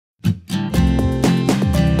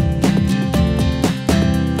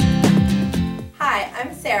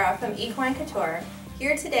Sarah from Equine Couture,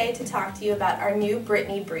 here today to talk to you about our new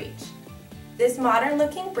Brittni breech. This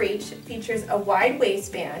modern-looking breech features a wide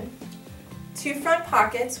waistband, 2 front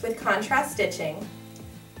pockets with contrast stitching,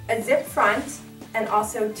 a zip front, and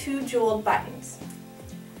also 2 jeweled buttons.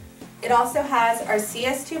 It also has our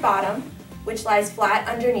CS2 bottom, which lies flat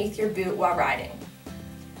underneath your boot while riding.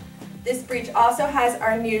 This breech also has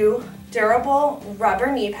our new durable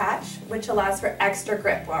rubber knee patch, which allows for extra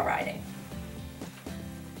grip while riding.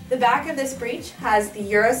 The back of this breech has the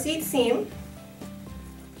Euroseat seam,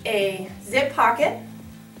 a zip pocket,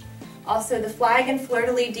 also the flag and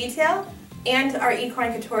fleur-de-lis detail, and our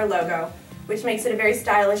Equine Couture logo, which makes it a very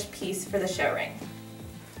stylish piece for the show ring.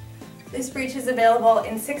 This breech is available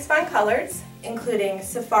in 6 fun colors, including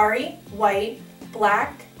safari, white,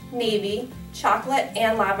 black, navy, chocolate,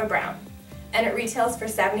 and lava brown, and it retails for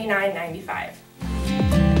 $79.95.